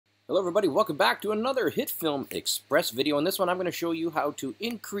Hello everybody, welcome back to another HitFilm Express video. In this one I'm going to show you how to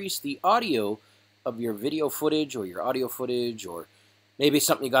increase the audio of your video footage or your audio footage or maybe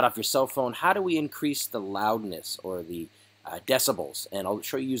something you got off your cell phone. How do we increase the loudness or the decibels? And I'll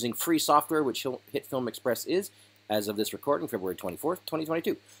show you using free software, which HitFilm Express is as of this recording, February 24th,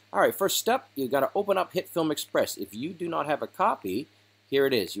 2022. Alright, first step, you got to open up HitFilm Express. If you do not have a copy, here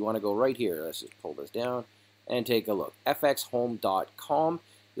it is. You want to go right here. Let's just pull this down and take a look. fxhome.com.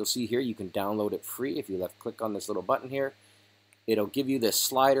 You'll see here you can download it free. If you left click on this little button here, it'll give you this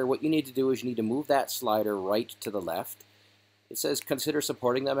slider. What you need to do is you need to move that slider right to the left. It says consider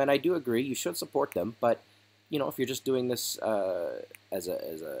supporting them, and I do agree you should support them, but you know, if you're just doing this as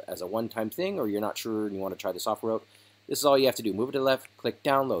a one-time thing, or you're not sure and you want to try the software out, this is all you have to do. Move it to the left, click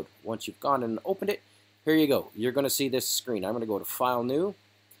download. Once you've gone and opened it, here you go. You're going to see this screen. I'm going to go to File New,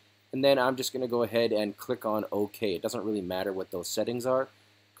 and then I'm just going to go ahead and click on OK. It doesn't really matter what those settings are,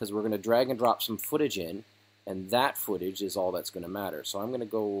 because we're going to drag and drop some footage in, and that footage is all that's going to matter. So I'm going to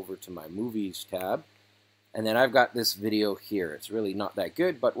go over to my Movies tab, and then I've got this video here. It's really not that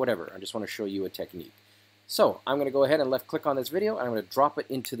good, but whatever. I just want to show you a technique. So I'm going to go ahead and left click on this video, and I'm going to drop it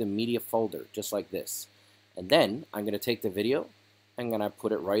into the media folder, just like this. And then I'm going to take the video, I'm going to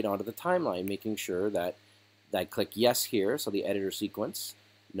put it right onto the timeline, making sure that I click yes here, so the editor sequence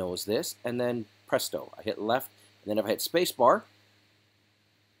knows this, and then presto, I hit left, and then if I hit spacebar,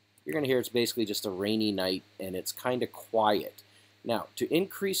 you're going to hear it's basically just a rainy night, and it's kind of quiet. Now, to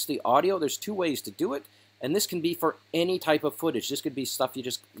increase the audio, there's two ways to do it, and this can be for any type of footage. This could be stuff you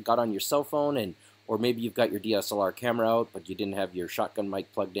just got on your cell phone, or maybe you've got your DSLR camera out, but you didn't have your shotgun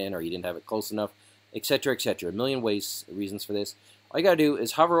mic plugged in, or you didn't have it close enough, etc., etc. A million reasons for this. All you got to do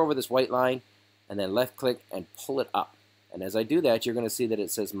is hover over this white line, and then left click and pull it up. And as I do that, you're going to see that it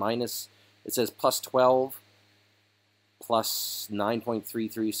says plus 12, plus 9.33,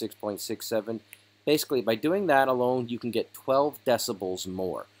 6.67. Basically, by doing that alone, you can get 12 decibels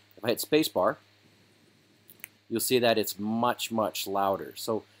more. If I hit spacebar, you'll see that it's much, much louder.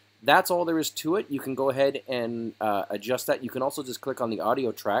 So that's all there is to it. You can go ahead and adjust that. You can also just click on the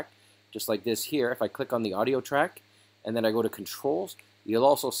audio track, just like this here. If I click on the audio track, and then I go to controls, you'll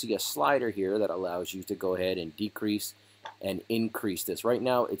also see a slider here that allows you to go ahead and decrease and increase this. Right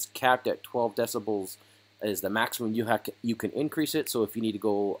now, it's capped at 12 decibels is the maximum you can increase it. So if you need to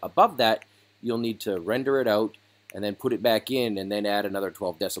go above that, you'll need to render it out and then put it back in and then add another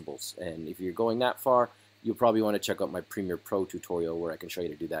 12 decibels. And if you're going that far, you'll probably want to check out my Premiere Pro tutorial where I can show you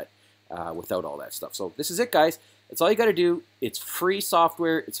to do that without all that stuff. So this is it, guys. That's all you got to do. It's free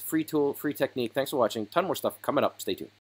software. It's a free tool, free technique. Thanks for watching. Ton more stuff coming up. Stay tuned.